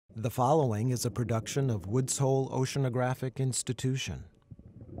The following is a production of Woods Hole Oceanographic Institution.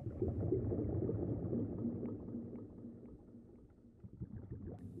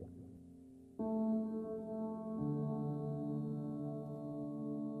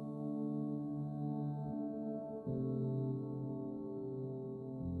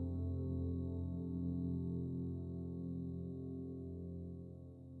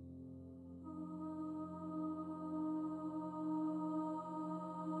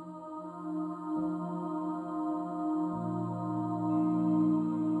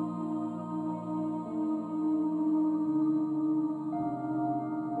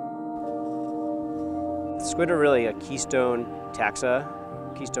 Squid are really a keystone taxa,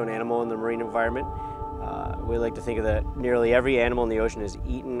 keystone animal in the marine environment. We like to think of that nearly every animal in the ocean has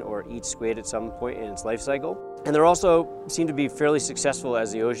eaten or eats squid at some point in its life cycle. And they're also seem to be fairly successful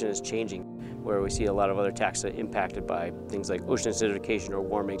as the ocean is changing, where we see a lot of other taxa impacted by things like ocean acidification or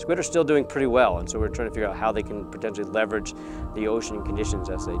warming. Squid are still doing pretty well, and so we're trying to figure out how they can potentially leverage the ocean conditions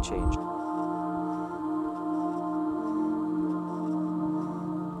as they change.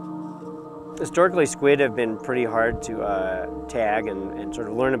 Historically, squid have been pretty hard to tag and sort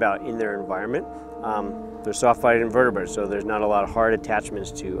of learn about in their environment. They're soft-bodied invertebrates, so there's not a lot of hard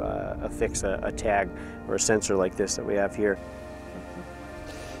attachments to affix a tag or a sensor like this that we have here.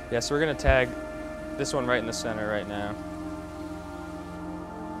 Yeah, so we're going to tag this one right in the center right now.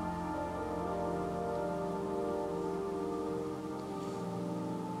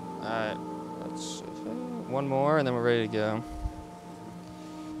 All right, let's one more and then we're ready to go.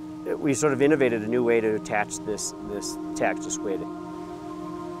 We sort of innovated a new way to attach this tag to squid.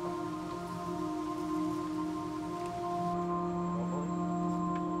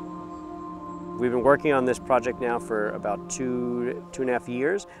 We've been working on this project now for about two and a half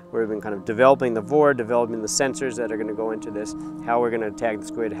years, where we've been kind of developing the board, developing the sensors that are going to go into this, how we're going to tag the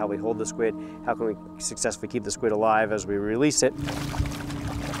squid, how we hold the squid, how can we successfully keep the squid alive as we release it.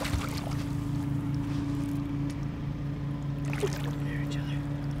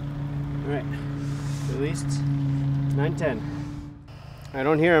 All right, released, 9:10. I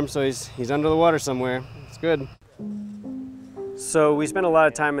don't hear him, so he's under the water somewhere. It's good. So we spent a lot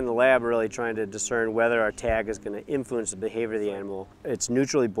of time in the lab really trying to discern whether our tag is going to influence the behavior of the animal. It's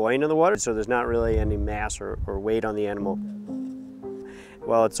neutrally buoyant in the water, so there's not really any mass or weight on the animal.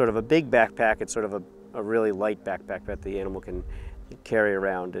 While it's sort of a big backpack, it's sort of a really light backpack that the animal can carry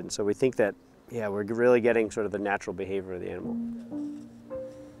around. And so we think that, yeah, we're really getting sort of the natural behavior of the animal.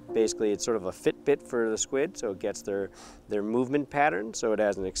 Basically, it's sort of a Fitbit for the squid, so it gets their movement pattern. So it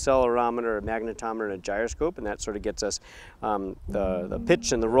has an accelerometer, a magnetometer, and a gyroscope, and that sort of gets us the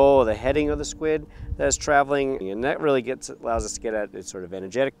pitch and the roll, the heading of the squid that is traveling, and that really allows us to get at its sort of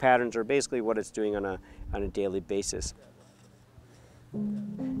energetic patterns, or basically what it's doing on a daily basis.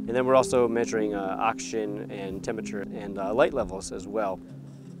 And then we're also measuring oxygen and temperature and light levels as well.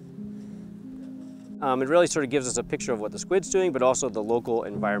 It really sort of gives us a picture of what the squid's doing, but also the local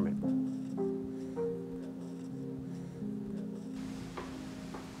environment.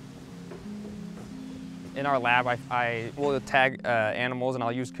 In our lab, I will tag animals and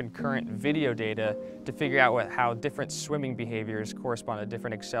I'll use concurrent video data to figure out how different swimming behaviors correspond to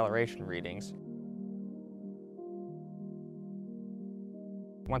different acceleration readings.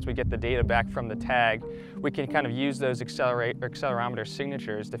 Once we get the data back from the tag, we can kind of use those accelerometer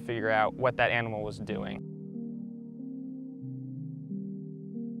signatures to figure out what that animal was doing.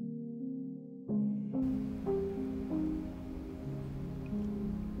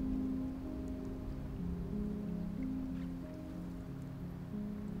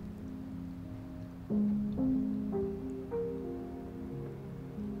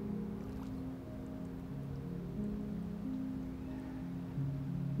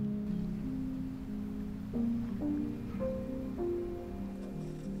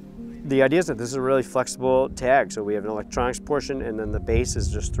 The idea is that this is a really flexible tag, so we have an electronics portion and then the base is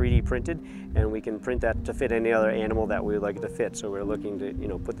just 3D printed, and we can print that to fit any other animal that we would like it to fit. So we're looking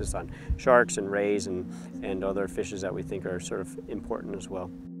to put this on sharks and rays and other fishes that we think are sort of important as well.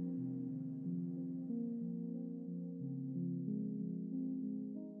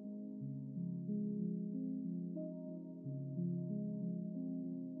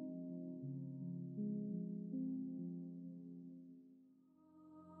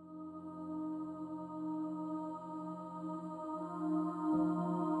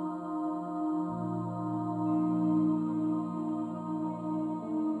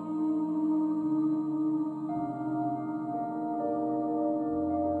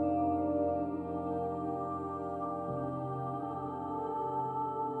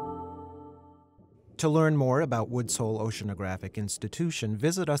 To learn more about Woods Hole Oceanographic Institution,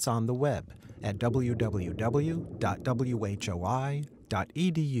 visit us on the web at www.whoi.edu.